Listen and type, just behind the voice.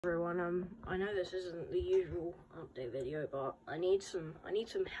Everyone, I know this isn't the usual update video, but I need some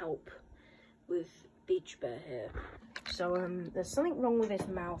help with Beach Bear here. So there's something wrong with this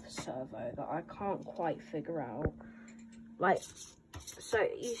mouth servo that I can't quite figure out. Like, so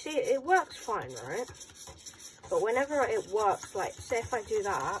you see, it works fine, right? But whenever it works, like, say if I do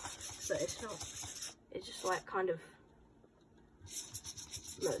that, so it's just like kind of,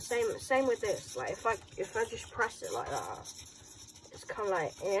 look, same with this. Like if I just press it like that, it's kind of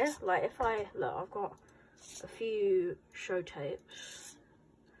like, yeah, like if I, look, I've got a few show tapes.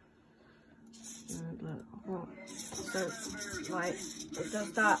 And look, I've got, so, like, it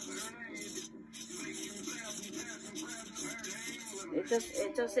does that.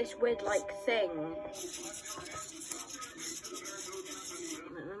 It does this weird, like, thing. Hold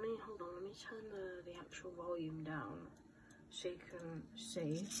on, let me turn the actual volume down so you can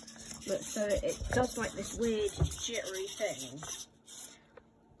see. Look, so it does, like, this weird jittery thing.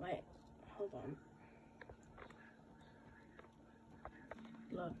 Wait, hold on.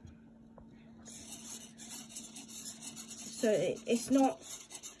 Look. So it's not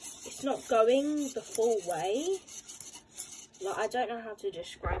going the full way. Like, I don't know how to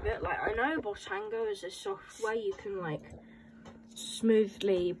describe it. Like, I know Botango is a software you can, like,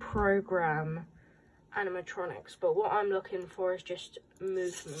 smoothly program animatronics, but what I'm looking for is just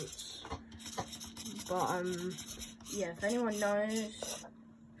movements. But yeah, if anyone knows,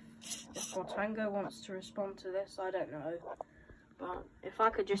 if Botango wants to respond to this, I don't know. But if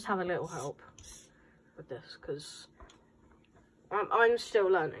I could just have a little help with this, because I'm still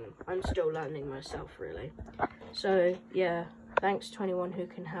learning. I'm still learning myself, really. So yeah, thanks to anyone who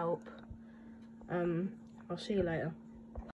can help. I'll see you later.